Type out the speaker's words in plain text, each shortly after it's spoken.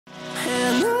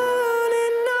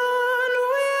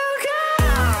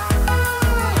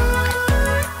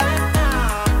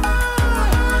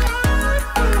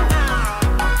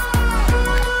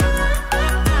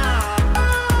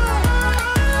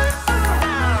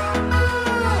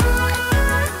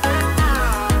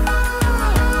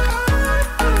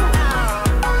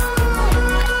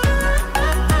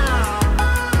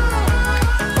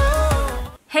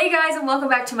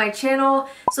back to my channel.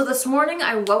 So this morning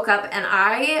I woke up and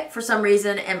I, for some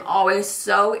reason, am always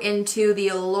so into the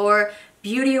Allure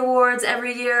Beauty Awards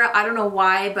every year. I don't know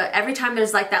why, but every time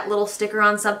there's like that little sticker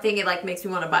on something, it like makes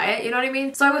me want to buy it, you know what I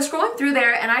mean? So I was scrolling through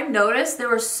there and I noticed there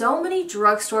were so many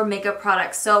drugstore makeup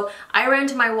products. So I ran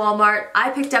to my Walmart, I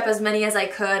picked up as many as I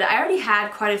could. I already had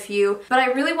quite a few, but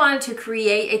I really wanted to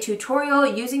create a tutorial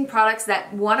using products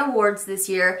that won awards this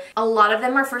year. A lot of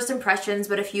them are first impressions,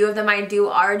 but a few of them I do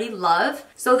already love.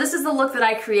 So this is the look that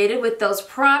I created with those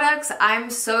products. I'm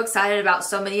so excited about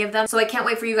so many of them. So I can't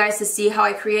wait for you guys to see how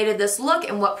I created this look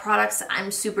and what products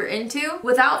I'm super into.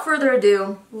 Without further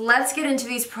ado, let's get into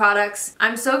these products.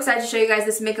 I'm so excited to show you guys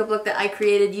this makeup look that I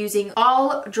created using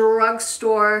all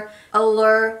drugstore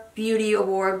Allure Beauty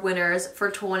Award winners for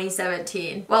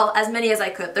 2017. Well, as many as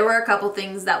I could. There were a couple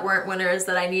things that weren't winners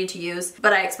that I needed to use,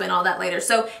 but I explain all that later.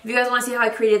 So if you guys want to see how I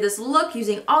created this look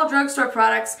using all drugstore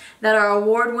products that are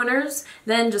award winners,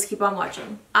 then just keep on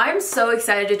watching. I'm so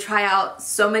excited to try out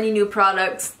so many new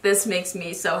products. This makes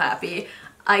me so happy.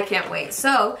 I can't wait.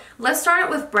 So let's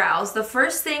start with brows. The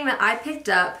first thing that I picked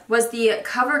up was the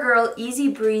CoverGirl Easy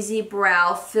Breezy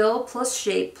Brow Fill Plus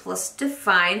Shape Plus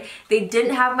Define. They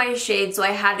didn't have my shade, so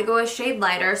I had to go a shade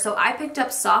lighter. So I picked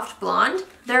up Soft Blonde.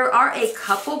 There are a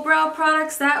couple brow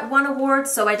products that won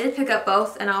awards, so I did pick up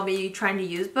both and I'll be trying to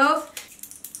use both.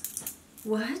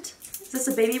 What? Is this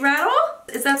a baby rattle?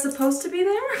 Is that supposed to be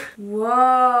there?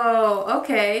 Whoa,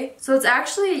 okay. So it's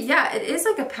actually, yeah, it is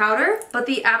like a powder, but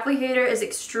the applicator is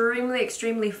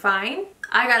extremely fine.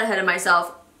 I got ahead of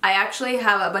myself. I actually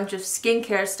have a bunch of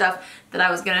skincare stuff that I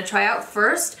was gonna try out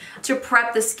first to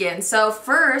prep the skin. So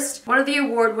first, one of the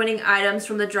award-winning items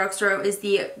from the drugstore is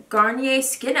the Garnier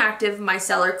Skin Active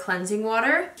Micellar Cleansing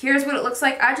Water. Here's what it looks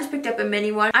like. I just picked up a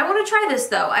mini one. I wanna try this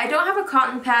though. I don't have a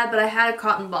cotton pad, but I had a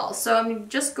cotton ball. So I'm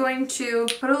just going to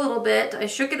put a little bit, I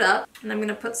shook it up, and I'm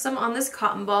gonna put some on this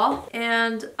cotton ball.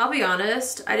 And I'll be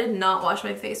honest, I did not wash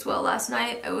my face well last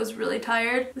night. I was really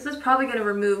tired. This is probably gonna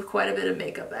remove quite a bit of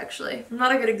makeup actually. I'm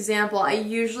not a good example. I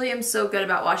usually am so good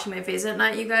about washing my face at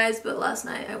night, you guys, but last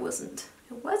night I wasn't.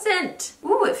 It wasn't.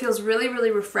 Ooh, it feels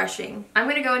really refreshing. I'm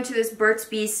gonna go into this Burt's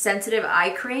Bees Sensitive Eye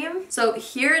Cream. So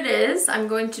here it is. I'm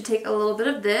going to take a little bit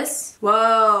of this.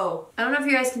 Whoa. I don't know if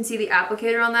you guys can see the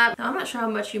applicator on that. I'm not sure how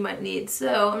much you might need,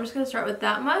 so I'm just gonna start with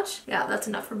that much. Yeah, that's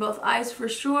enough for both eyes for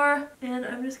sure. And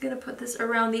I'm just gonna put this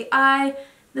around the eye.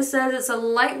 This says it's a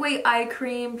lightweight eye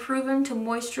cream proven to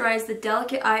moisturize the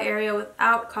delicate eye area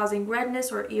without causing redness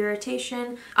or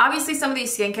irritation. Obviously some of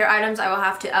these skincare items I will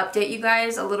have to update you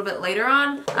guys a little bit later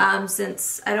on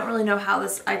since I don't really know how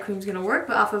this eye cream is going to work,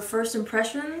 but off of first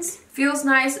impressions, feels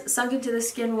nice, sunk into the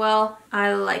skin well.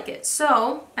 I like it.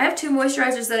 So I have two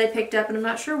moisturizers that I picked up and I'm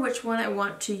not sure which one I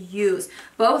want to use.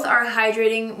 Both are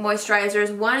hydrating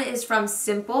moisturizers. One is from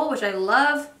Simple, which I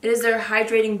love. It is their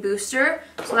hydrating booster.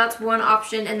 So that's one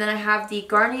option. And then I have the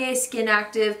Garnier Skin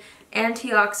Active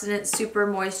Antioxidant Super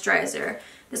Moisturizer.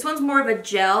 This one's more of a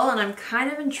gel and I'm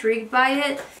kind of intrigued by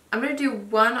it. I'm gonna do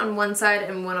one on one side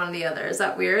and one on the other. Is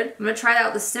that weird? I'm gonna try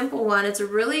out the Simple one. It's a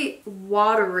really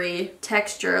watery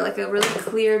texture, like a really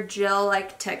clear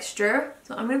gel-like texture.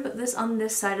 So I'm gonna put this on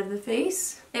this side of the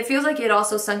face. It feels like it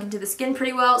also sunk into the skin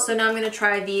pretty well. So now I'm gonna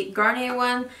try the Garnier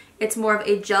one. It's more of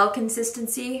a gel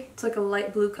consistency. It's like a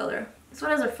light blue color. This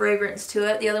one has a fragrance to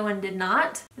it, the other one did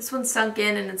not. This one's sunk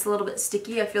in and it's a little bit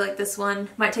sticky. I feel like this one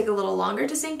might take a little longer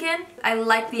to sink in. I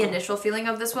like the initial feeling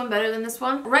of this one better than this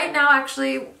one. Right now,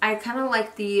 actually, I kind of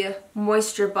like the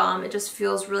Moisture Balm. It just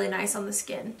feels really nice on the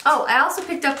skin. Oh, I also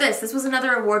picked up this. This was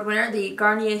another award winner, the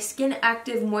Garnier Skin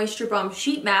Active Moisture Balm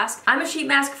Sheet Mask. I'm a sheet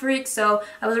mask freak, so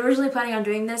I was originally planning on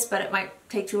doing this, but it might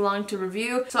take too long to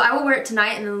review. So I will wear it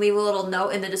tonight and then leave a little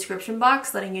note in the description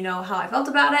box letting you know how I felt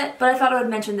about it. But I thought I would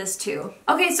mention this too.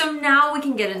 Okay, so now we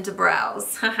can get into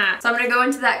brows. So I'm gonna go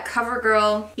into that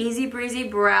CoverGirl Easy Breezy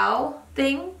Brow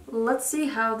thing. Let's see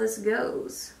how this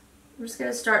goes. I'm just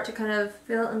gonna start to kind of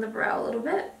fill in the brow a little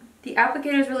bit. The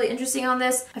applicator is really interesting on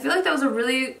this. I feel like that was a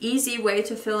really easy way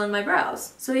to fill in my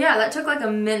brows. So yeah, that took like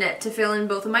a minute to fill in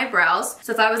both of my brows.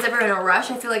 So if I was ever in a rush,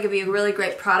 I feel like it'd be a really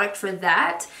great product for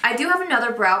that. I do have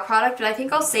another brow product, but I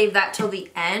think I'll save that till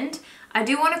the end. I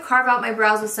do want to carve out my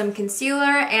brows with some concealer,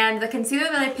 and the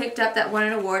concealer that I picked up that won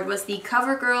an award was the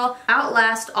CoverGirl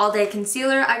Outlast All Day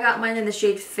Concealer. I got mine in the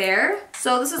shade Fair.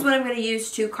 So this is what I'm going to use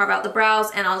to carve out the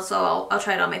brows, and also I'll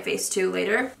try it on my face too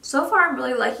later. So far I'm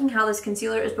really liking how this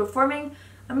concealer is performing.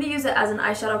 I'm going to use it as an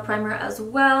eyeshadow primer as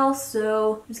well,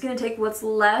 so I'm just going to take what's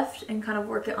left and kind of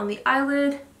work it on the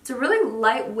eyelid. It's a really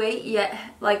lightweight yet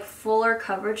like fuller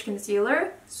coverage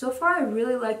concealer. So far I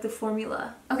really like the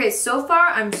formula. Okay, so far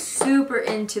I'm super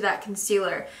into that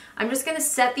concealer. I'm just gonna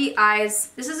set the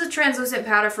eyes. This is a translucent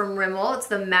powder from Rimmel. It's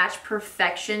the Match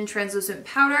Perfection translucent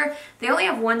powder. They only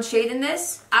have one shade in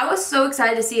this. I was so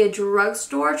excited to see a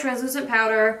drugstore translucent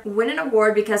powder win an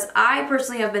award because I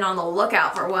personally have been on the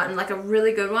lookout for one, like a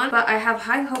really good one, but I have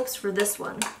high hopes for this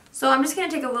one. So I'm just going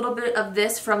to take a little bit of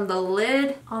this from the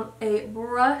lid on a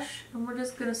brush, and we're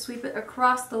just going to sweep it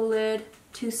across the lid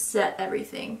to set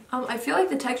everything. I feel like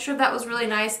the texture of that was really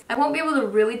nice. I won't be able to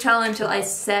really tell until I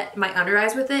set my under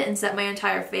eyes with it and set my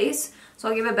entire face. So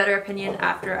I'll give a better opinion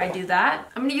after I do that.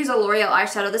 I'm going to use a L'Oreal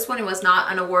eyeshadow. This one was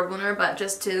not an award winner, but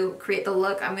just to create the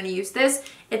look, I'm going to use this.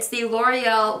 It's the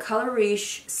L'Oreal Color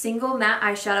Riche Single Matte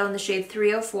Eyeshadow in the shade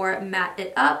 304 Matte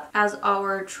It Up as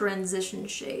our transition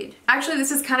shade. Actually,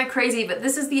 this is kind of crazy, but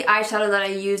this is the eyeshadow that I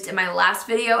used in my last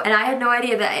video, and I had no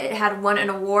idea that it had won an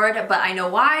award, but I know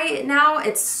why now.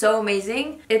 It's so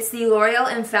amazing. It's the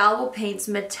L'Oreal Infallible Paints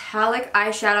Metallic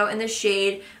Eyeshadow in the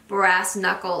shade Brass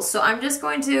Knuckles. So I'm just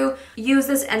going to use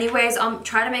this anyways. I'll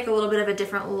try to make a little bit of a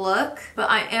different look, but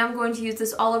I am going to use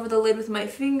this all over the lid with my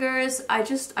fingers.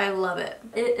 I love it.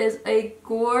 It is a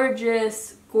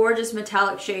gorgeous, gorgeous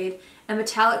metallic shade. And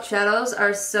metallic shadows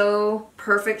are so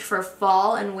perfect for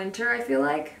fall and winter, I feel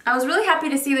like. I was really happy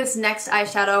to see this next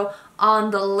eyeshadow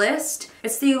on the list.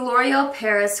 It's the L'Oreal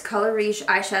Paris Color Riche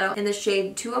eyeshadow in the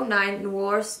shade 209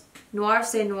 Noir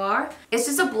C'est Noir. It's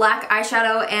just a black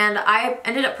eyeshadow, and I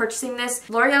ended up purchasing this.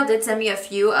 L'Oreal did send me a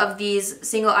few of these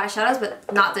single eyeshadows,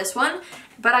 but not this one.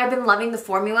 But I've been loving the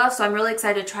formula, so I'm really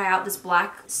excited to try out this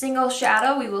black single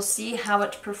shadow. We will see how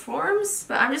it performs.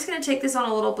 But I'm just going to take this on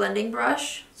a little blending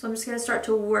brush. So I'm just going to start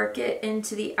to work it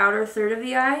into the outer third of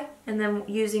the eye. And then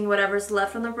using whatever's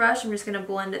left on the brush, I'm just going to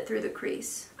blend it through the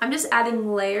crease. I'm just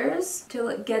adding layers till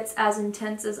it gets as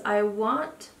intense as I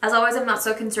want. As always, I'm not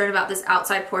so concerned about this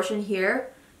outside portion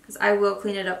here, because I will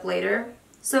clean it up later.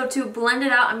 So to blend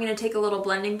it out, I'm going to take a little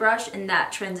blending brush in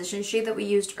that transition shade that we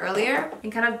used earlier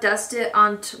and kind of dust it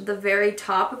onto the very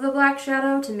top of the black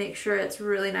shadow to make sure it's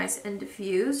really nice and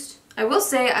diffused. I will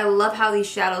say I love how these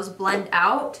shadows blend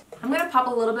out. I'm going to pop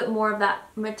a little bit more of that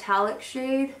metallic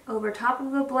shade over top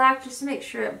of the black just to make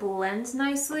sure it blends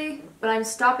nicely. But I'm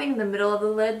stopping in the middle of the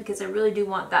lid because I really do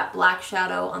want that black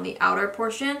shadow on the outer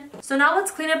portion. So now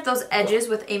let's clean up those edges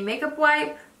with a makeup wipe.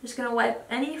 I'm just going to wipe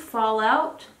any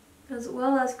fallout, as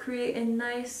well as create a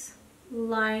nice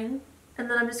line.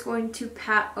 And then I'm just going to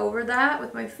pat over that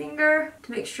with my finger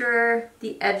to make sure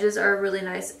the edges are really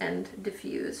nice and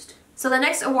diffused. So the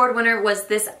next award winner was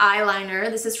this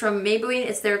eyeliner. This is from Maybelline.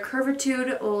 It's their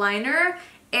Curvitude liner.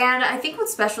 And I think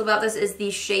what's special about this is the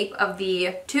shape of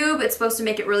the tube. It's supposed to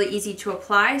make it really easy to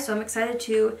apply, so I'm excited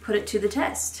to put it to the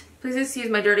test. Please excuse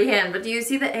my dirty hand, but do you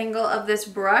see the angle of this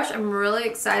brush? I'm really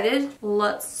excited.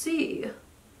 Let's see.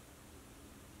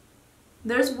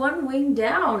 There's one wing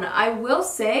down. I will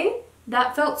say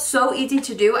that felt so easy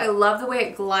to do. I love the way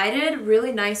it glided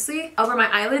really nicely over my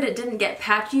eyelid. It didn't get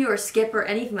patchy or skip or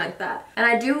anything like that. And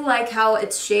I do like how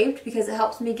it's shaped because it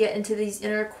helps me get into these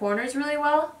inner corners really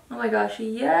well. Oh my gosh,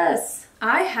 yes.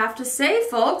 I have to say,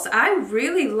 folks, I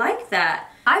really like that.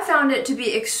 I found it to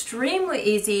be extremely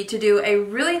easy to do a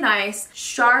really nice,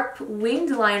 sharp winged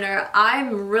liner.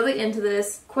 I'm really into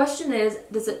this. Question is,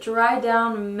 does it dry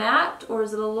down matte or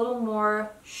is it a little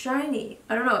more shiny?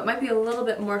 I don't know, it might be a little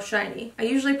bit more shiny. I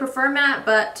usually prefer matte,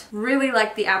 but really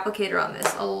like the applicator on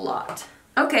this a lot.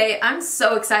 Okay, I'm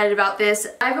so excited about this.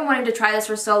 I've been wanting to try this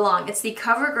for so long. It's the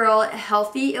CoverGirl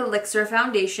Healthy Elixir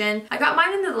Foundation. I got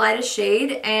mine in the lightest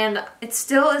shade and it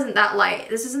still isn't that light.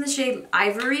 This is in the shade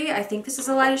Ivory. I think this is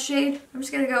the lightest shade. I'm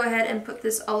just gonna go ahead and put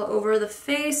this all over the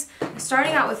face. I'm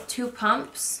starting out with 2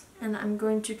 pumps. And I'm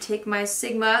going to take my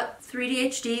Sigma 3D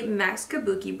HD Max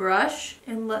Kabuki brush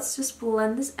and let's just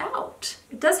blend this out.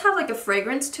 It does have like a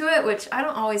fragrance to it, which I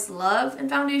don't always love in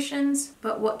foundations,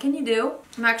 but what can you do?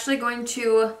 I'm actually going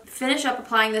to finish up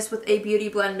applying this with a beauty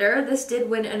blender. This did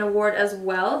win an award as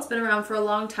well. It's been around for a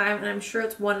long time and I'm sure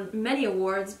it's won many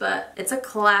awards, but it's a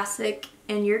classic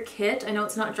in your kit. I know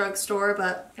it's not drugstore,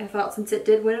 but I thought since it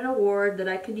did win an award that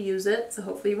I could use it, so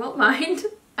hopefully you won't mind.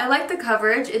 I like the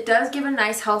coverage. It does give a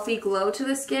nice healthy glow to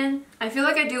the skin. I feel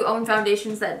like I do own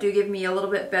foundations that do give me a little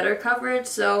bit better coverage,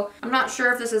 so I'm not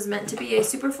sure if this is meant to be a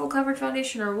super full coverage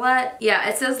foundation or what. Yeah,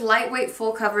 it says lightweight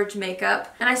full coverage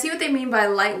makeup, and I see what they mean by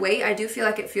lightweight. I do feel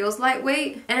like it feels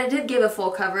lightweight, and it did give a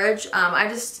full coverage. I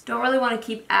just don't really want to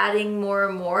keep adding more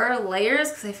and more layers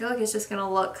because I feel like it's just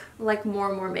gonna look like more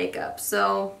and more makeup.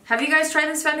 So have you guys tried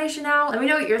this foundation out? Let me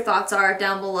know what your thoughts are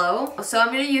down below. So I'm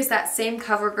gonna use that same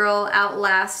CoverGirl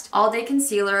Outlast Last All Day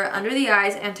Concealer under the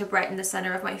eyes and to brighten the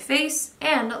center of my face.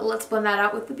 And let's blend that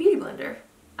out with the Beauty Blender.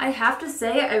 I have to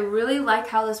say, I really like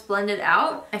how this blended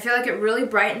out. I feel like it really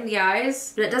brightened the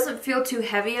eyes, but it doesn't feel too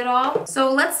heavy at all.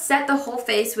 So let's set the whole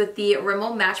face with the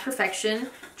Rimmel Match Perfection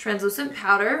translucent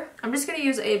powder. I'm just going to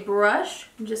use a brush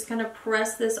and just kind of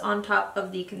press this on top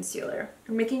of the concealer.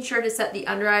 I'm making sure to set the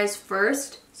under eyes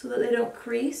first so that they don't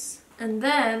crease. And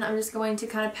then I'm just going to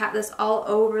kind of pat this all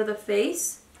over the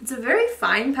face. It's a very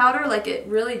fine powder, like it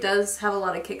really does have a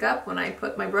lot of kick up when I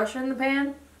put my brush in the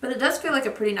pan. But it does feel like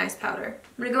a pretty nice powder.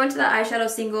 I'm going to go into the eyeshadow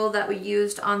single that we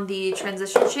used on the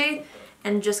transition shade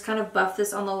and just kind of buff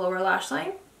this on the lower lash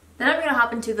line. Then I'm going to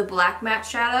hop into the black matte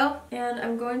shadow and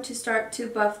I'm going to start to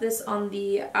buff this on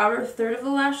the outer third of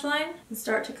the lash line and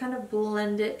start to kind of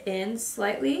blend it in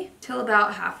slightly till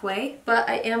about halfway. But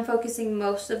I am focusing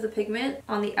most of the pigment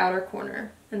on the outer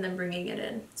corner and then bringing it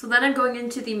in. So then I'm going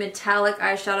into the metallic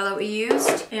eyeshadow that we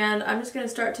used and I'm just going to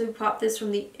start to pop this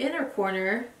from the inner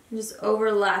corner and just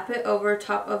overlap it over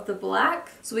top of the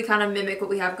black so we kind of mimic what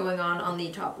we have going on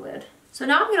the top lid. So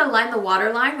now I'm going to line the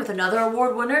waterline with another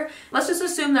award winner. Let's just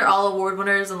assume they're all award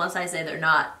winners unless I say they're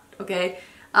not, okay?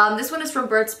 This one is from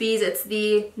Burt's Bees. It's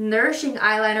the Nourishing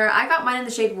Eyeliner. I got mine in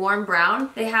the shade Warm Brown.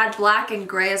 They had black and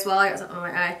gray as well. I got something on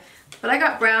my eye. But I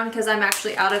got brown because I'm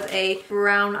actually out of a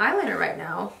brown eyeliner right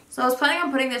now. So I was planning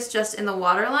on putting this just in the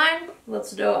waterline.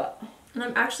 Let's do it. And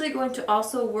I'm actually going to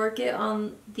also work it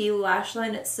on the lash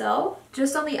line itself,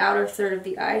 just on the outer third of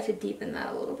the eye to deepen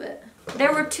that a little bit.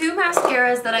 There were two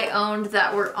mascaras that I owned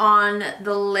that were on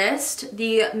the list.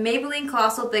 The Maybelline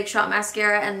Colossal Big Shot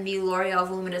Mascara and the L'Oreal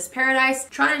Voluminous Paradise.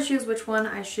 Trying to choose which one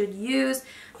I should use.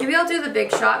 Maybe I'll do the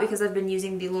Big Shot because I've been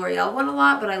using the L'Oreal one a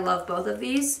lot, but I love both of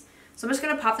these. So I'm just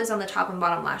going to pop this on the top and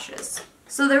bottom lashes.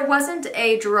 So there wasn't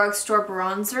a drugstore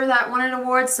bronzer that won an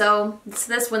award, so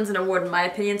this one's an award in my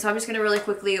opinion. So I'm just going to really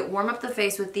quickly warm up the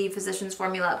face with the Physicians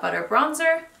Formula Butter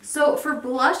Bronzer. So for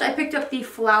blush, I picked up the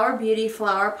Flower Beauty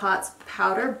Flower Pots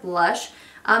Powder Blush.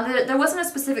 There wasn't a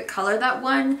specific color that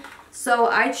won, so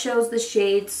I chose the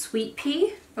shade Sweet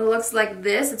Pea. It looks like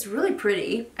this. It's really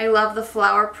pretty. I love the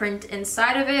flower print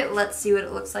inside of it. Let's see what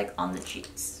it looks like on the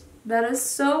cheeks. That is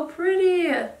so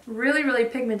pretty. Really, really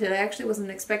pigmented. I actually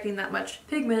wasn't expecting that much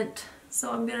pigment.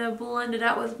 So I'm gonna blend it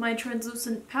out with my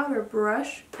translucent powder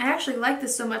brush. I actually like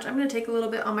this so much. I'm gonna take a little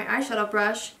bit on my eyeshadow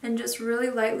brush and just really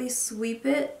lightly sweep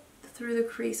it through the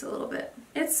crease a little bit.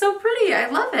 It's so pretty. I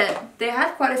love it. They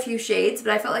had quite a few shades,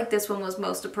 but I felt like this one was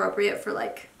most appropriate for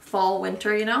like fall,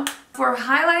 winter, you know? For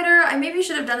highlighter, I maybe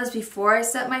should have done this before I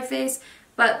set my face,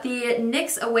 but the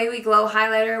NYX Away We Glow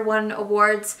highlighter won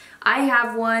awards. I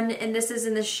have one, and this is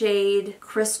in the shade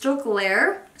Crystal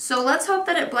Glare. So let's hope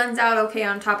that it blends out okay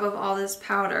on top of all this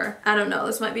powder. I don't know,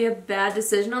 this might be a bad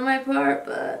decision on my part,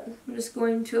 but I'm just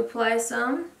going to apply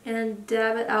some and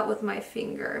dab it out with my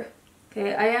finger.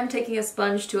 Okay, I am taking a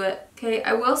sponge to it. Okay,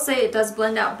 I will say it does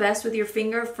blend out best with your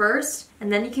finger first,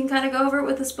 and then you can kind of go over it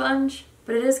with a sponge,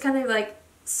 but it is kind of like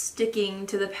sticking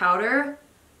to the powder.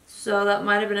 So that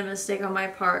might have been a mistake on my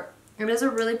part. It is a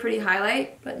really pretty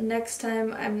highlight, but next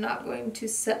time I'm not going to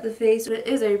set the face. But it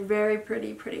is a very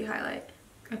pretty, pretty highlight.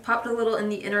 I popped a little in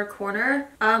the inner corner,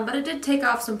 but it did take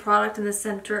off some product in the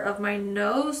center of my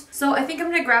nose. So I think I'm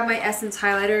gonna grab my Essence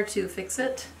highlighter to fix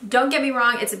it. Don't get me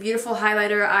wrong, it's a beautiful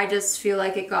highlighter. I just feel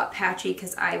like it got patchy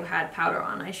because I had powder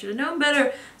on. I should have known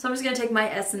better. So I'm just gonna take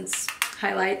my Essence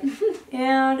highlight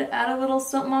and add a little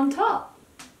something on top.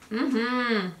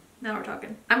 Now we're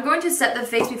talking. I'm going to set the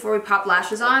face before we pop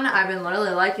lashes on. I've been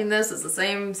literally liking this. It's the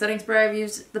same setting spray I've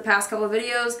used the past couple of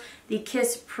videos. The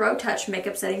Kiss Pro Touch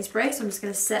Makeup Setting Spray. So I'm just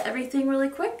going to set everything really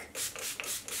quick.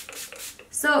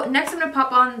 So next I'm going to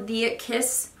pop on the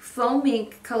Kiss Foam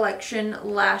Ink Collection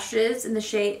lashes in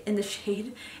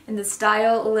the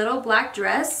style Little Black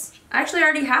Dress. I actually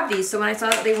already have these, so when I saw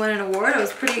that they won an award, I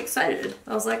was pretty excited.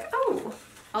 I was like, oh,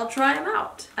 I'll try them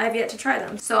out. I have yet to try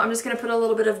them. So I'm just gonna put a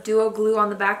little bit of duo glue on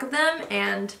the back of them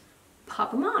and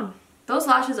pop them on. Those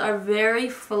lashes are very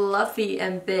fluffy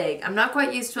and big. I'm not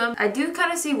quite used to them. I do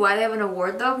kind of see why they have an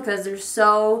award though, because they're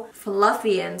so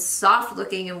fluffy and soft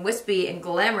looking and wispy and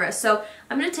glamorous. So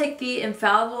I'm gonna take the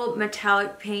Infallible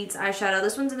Metallic Paints eyeshadow.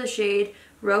 This one's in the shade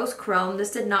Rose Chrome.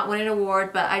 This did not win an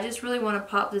award, but I just really want to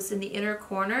pop this in the inner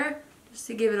corner just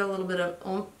to give it a little bit of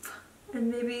oomph. And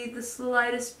maybe the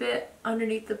slightest bit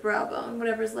underneath the brow bone,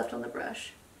 whatever's left on the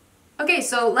brush. Okay,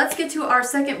 so let's get to our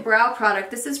second brow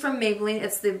product. This is from Maybelline.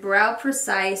 It's the Brow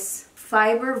Precise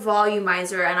Fiber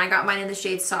Volumizer, and I got mine in the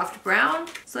shade Soft Brown.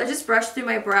 So I just brushed through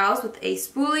my brows with a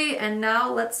spoolie, and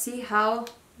now let's see how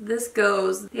this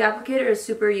goes. The applicator is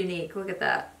super unique. Look at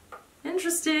that.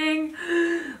 Interesting.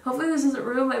 Hopefully this doesn't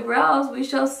ruin my brows. We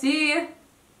shall see.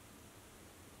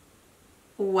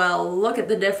 Well, look at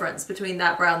the difference between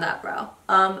that brow and that brow.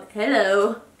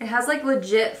 Hello. It has like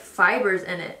legit fibers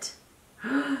in it.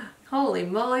 Holy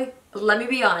moly. Let me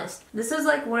be honest. This is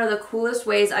like one of the coolest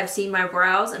ways I've seen my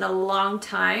brows in a long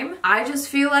time. I just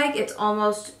feel like it's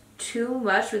almost too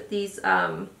much with these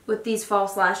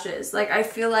false lashes. Like, I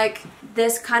feel like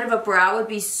this kind of a brow would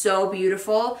be so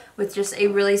beautiful with just a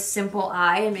really simple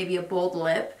eye and maybe a bold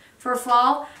lip for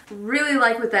fall. Really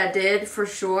like what that did for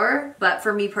sure, but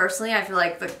for me personally, I feel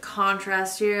like the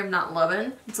contrast here I'm not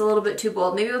loving. It's a little bit too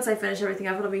bold. Maybe once I finish everything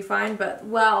up it'll be fine, but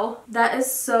wow, that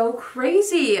is so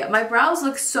crazy. My brows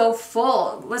look so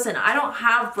full. Listen, I don't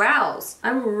have brows.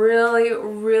 I'm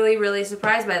really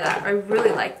surprised by that. I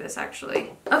really like this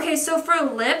actually. Okay, so for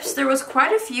lips, there was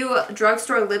quite a few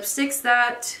drugstore lipsticks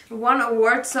that won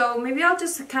awards, so maybe I'll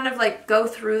just kind of like go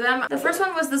through them. The first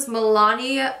one was this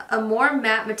Milani Amore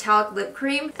Matte Metallic Lip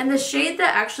Cream. And the shade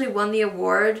that actually won the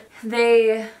award,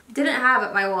 they didn't have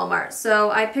at my Walmart.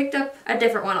 So I picked up a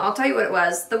different one. I'll tell you what it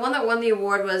was. The one that won the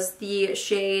award was the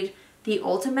shade The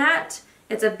Ultimate.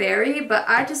 It's a berry, but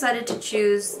I decided to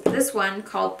choose this one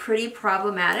called Pretty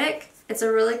Problematic. It's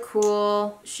a really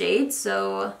cool shade,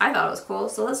 so I thought it was cool.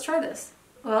 So let's try this.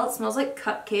 Well, it smells like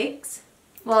cupcakes.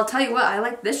 Well, I'll tell you what, I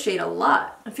like this shade a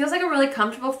lot. It feels like a really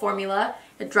comfortable formula.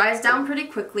 It dries down pretty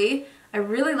quickly. I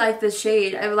really like this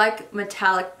shade. I like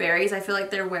metallic berries. I feel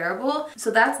like they're wearable. So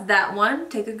that's that one.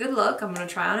 Take a good look. I'm gonna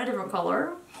try on a different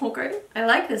color. Okay. I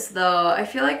like this though. I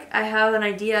feel like I have an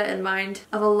idea in mind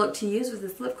of a look to use with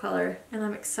this lip color, and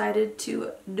I'm excited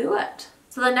to do it.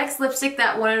 So the next lipstick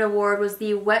that won an award was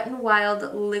the Wet n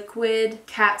Wild Liquid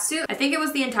Catsuit. I think it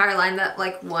was the entire line that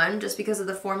like won just because of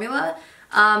the formula.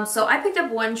 So I picked up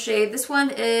one shade. This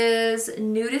one is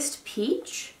Nudist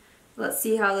Peach. Let's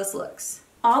see how this looks.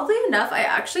 Oddly enough, I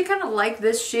actually kind of like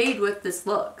this shade with this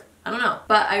look. I don't know,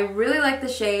 but I really like the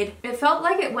shade. It felt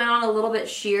like it went on a little bit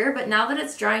sheer, but now that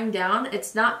it's drying down,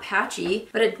 it's not patchy,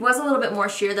 but it was a little bit more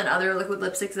sheer than other liquid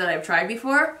lipsticks that I've tried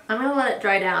before. I'm gonna let it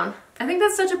dry down. I think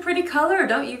that's such a pretty color,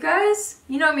 don't you guys?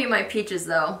 You know me and my peaches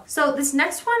though. So this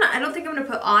next one, I don't think I'm gonna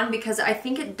put on because I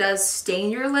think it does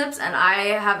stain your lips, and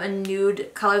I have a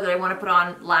nude color that I wanna put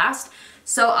on last.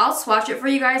 So I'll swatch it for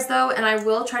you guys though, and I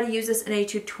will try to use this in a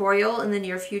tutorial in the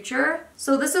near future.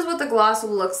 So this is what the gloss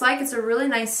looks like. It's a really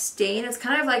nice stain. It's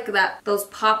kind of like those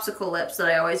popsicle lips that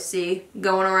I always see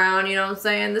going around, you know what I'm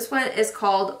saying? This one is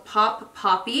called Pop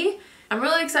Poppy. I'm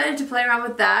really excited to play around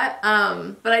with that,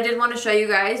 but I did want to show you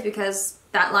guys because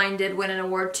that line did win an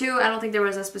award too. I don't think there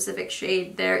was a specific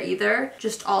shade there either,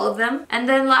 just all of them. And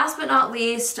then last but not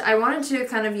least, I wanted to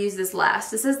kind of use this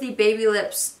last. This is the Baby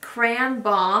Lips Crayon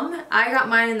Balm. I got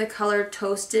mine in the color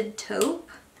Toasted Taupe,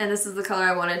 and this is the color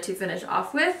I wanted to finish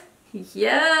off with.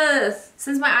 Yes!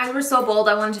 Since my eyes were so bold,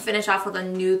 I wanted to finish off with a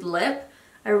nude lip.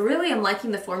 I really am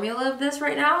liking the formula of this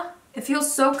right now. It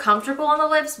feels so comfortable on the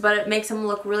lips, but it makes them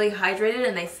look really hydrated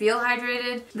and they feel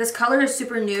hydrated. This color is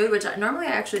super nude, which normally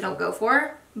I actually don't go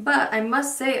for, but I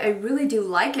must say I really do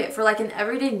like it. For like an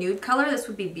everyday nude color, this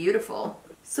would be beautiful.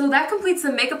 So that completes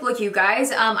the makeup look, you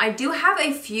guys. I do have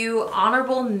a few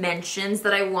honorable mentions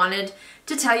that I wanted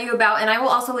to tell you about, and I will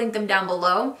also link them down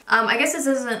below. I guess this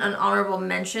isn't an honorable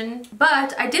mention,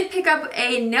 but I did pick up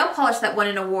a nail polish that won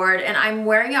an award, and I'm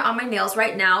wearing it on my nails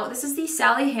right now. This is the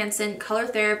Sally Hansen Color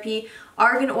Therapy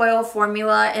Argan Oil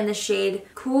formula in the shade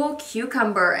Cool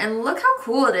Cucumber, and look how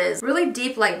cool it is. Really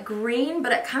deep, like green,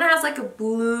 but it kind of has like a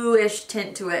bluish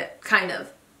tint to it, kind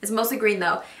of. It's mostly green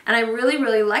though, and I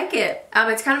really like it.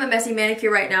 It's kind of a messy manicure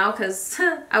right now because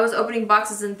I was opening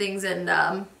boxes and things and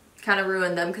kind of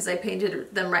ruined them because I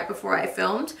painted them right before I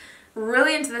filmed.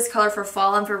 Really into this color for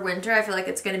fall and for winter. I feel like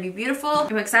it's going to be beautiful.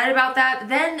 I'm excited about that.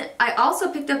 Then I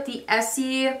also picked up the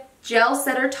Essie Gel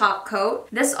Setter Top Coat.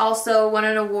 This also won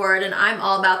an award, and I'm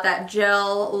all about that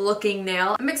gel looking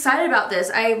nail. I'm excited about this.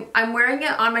 I'm wearing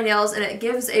it on my nails and it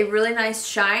gives a really nice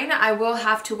shine. I will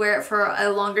have to wear it for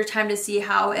a longer time to see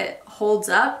how it holds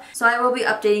up. So I will be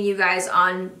updating you guys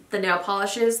on the nail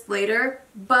polishes later,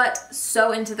 but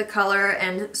so into the color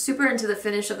and super into the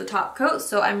finish of the top coat,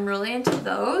 so I'm really into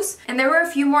those. And there were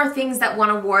a few more things that won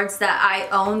awards that I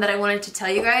own that I wanted to tell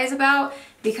you guys about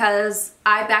because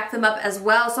I backed them up as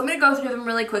well. So I'm going to go through them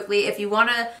really quickly. If you want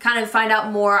to kind of find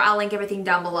out more, I'll link everything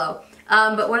down below.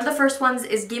 But one of the first ones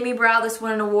is Gimme Brow. This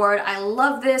won an award. I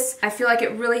love this. I feel like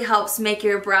it really helps make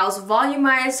your brows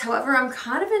volumized. However, I'm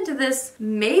kind of into this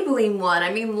Maybelline one.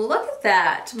 I mean, look at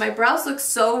that. My brows look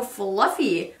so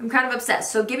fluffy. I'm kind of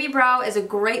obsessed. So Gimme Brow is a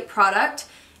great product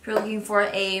if you're looking for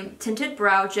a tinted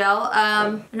brow gel.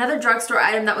 Another drugstore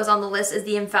item that was on the list is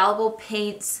the Infallible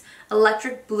Paints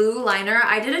electric blue liner.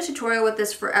 I did a tutorial with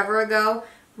this forever ago.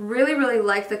 Really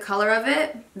like the color of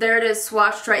it. There it is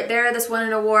swatched right there. This won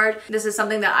an award. This is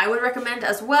something that I would recommend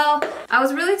as well. I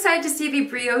was really excited to see the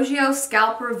Briogeo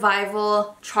Scalp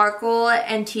Revival Charcoal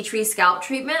and Tea Tree Scalp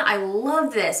Treatment. I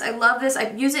love this. I love this.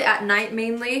 I use it at night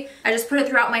mainly. I just put it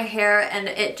throughout my hair and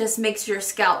it just makes your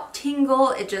scalp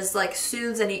tingle. It just like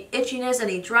soothes any itchiness,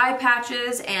 any dry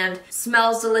patches, and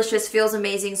smells delicious, feels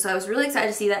amazing. So I was really excited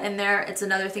to see that in there. It's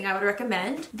another thing I would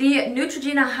recommend. The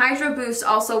Neutrogena Hydro Boost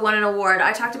also won an award.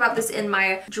 I talked about this in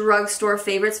my drugstore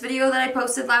favorites video that I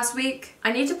posted last week.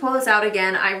 I need to pull this out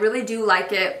again. I really do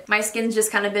like it. My skin's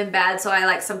just kind of been bad, so I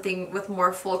like something with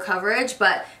more full coverage,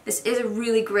 but this is a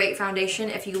really great foundation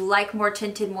if you like more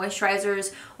tinted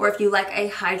moisturizers or if you like a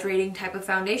hydrating type of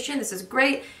foundation. This is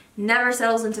great. Never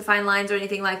settles into fine lines or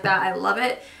anything like that. I love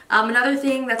it. Another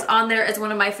thing that's on there is one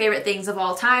of my favorite things of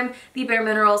all time, the Bare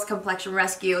Minerals Complexion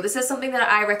Rescue. This is something that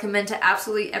I recommend to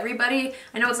absolutely everybody.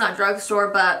 I know it's not drugstore,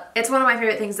 but it's one of my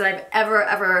favorite things that I've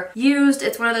ever used.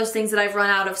 It's one of those things that I've run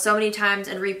out of so many times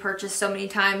and repurchased so many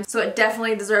times, so it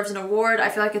definitely deserves an award. I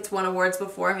feel like it's won awards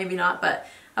before, maybe not, but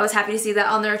I was happy to see that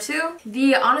on there too.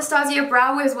 The Anastasia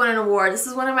Brow Wiz won an award. This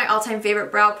is one of my all-time favorite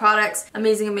brow products.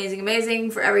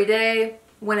 Amazing for every day.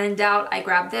 When in doubt, I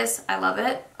grab this. I love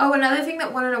it. Oh, another thing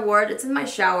that won an award, it's in my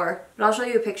shower, but I'll show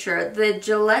you a picture. The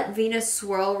Gillette Venus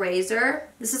Swirl Razor.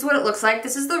 This is what it looks like.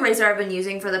 This is the razor I've been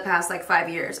using for the past like 5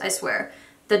 years, I swear.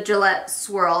 The Gillette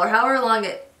Swirl, or however long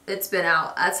it's been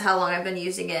out. That's how long I've been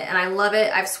using it, and I love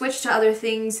it. I've switched to other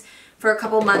things for a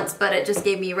couple months, but it just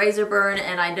gave me razor burn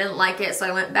and I didn't like it, so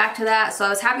I went back to that. So I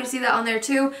was happy to see that on there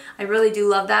too. I really do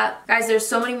love that. Guys, there's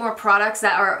so many more products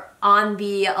that are on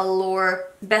the Allure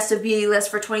Best of Beauty list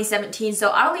for 2017,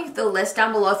 so I'll link the list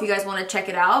down below if you guys want to check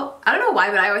it out. I don't know why,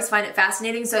 but I always find it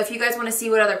fascinating, so if you guys want to see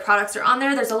what other products are on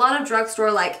there, there's a lot of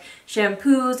drugstore like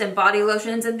shampoos and body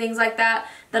lotions and things like that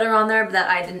that are on there that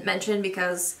I didn't mention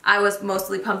because I was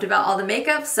mostly pumped about all the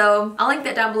makeup, so I'll link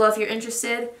that down below if you're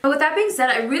interested. But with that being said,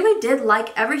 I really did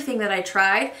like everything that I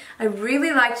tried. I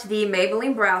really liked the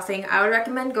Maybelline brow thing. I would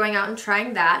recommend going out and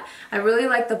trying that. I really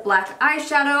like the black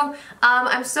eyeshadow.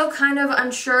 I'm still kind of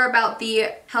unsure about the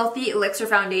Healthy Elixir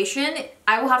foundation.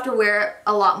 I will have to wear it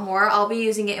a lot more. I'll be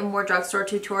using it in more drugstore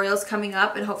tutorials coming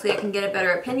up, and hopefully I can get a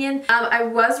better opinion. I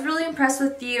was really impressed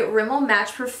with the Rimmel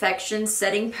Match Perfection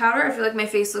setting powder. I feel like my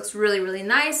face looks really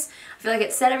nice. I feel like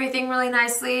it set everything really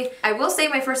nicely. I will say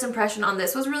my first impression on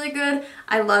this was really good.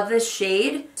 I love this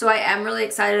shade, so I am really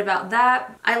excited about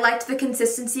that. I liked the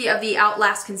consistency of the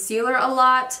Outlast concealer a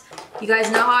lot. You guys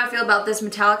know how I feel about this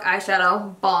metallic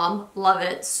eyeshadow. Bomb. Love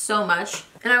it so much.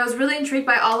 And I was really intrigued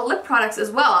by all the lip products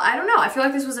as well. I don't know, I feel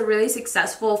like this was a really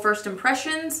successful first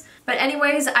impressions. But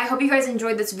anyways, I hope you guys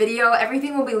enjoyed this video.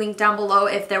 Everything will be linked down below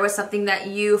if there was something that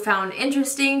you found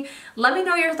interesting. Let me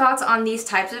know your thoughts on these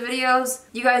types of videos.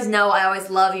 You guys know I always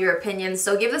love your opinions,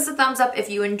 so give this a thumbs up if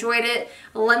you enjoyed it.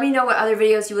 Let me know what other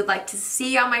videos you would like to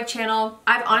see on my channel.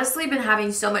 I've honestly been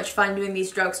having so much fun doing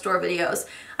these drugstore videos.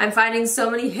 I'm finding so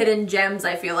many hidden gems,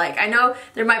 I feel like. I know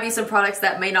there might be some products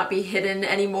that may not be hidden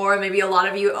anymore, maybe a lot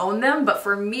of you own them, but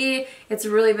for me, it's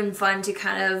really been fun to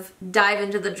kind of dive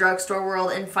into the drugstore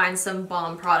world and find some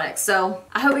bomb products. So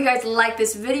I hope you guys like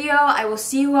this video. I will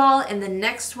see you all in the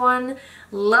next one.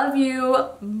 Love you.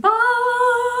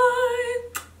 Bye!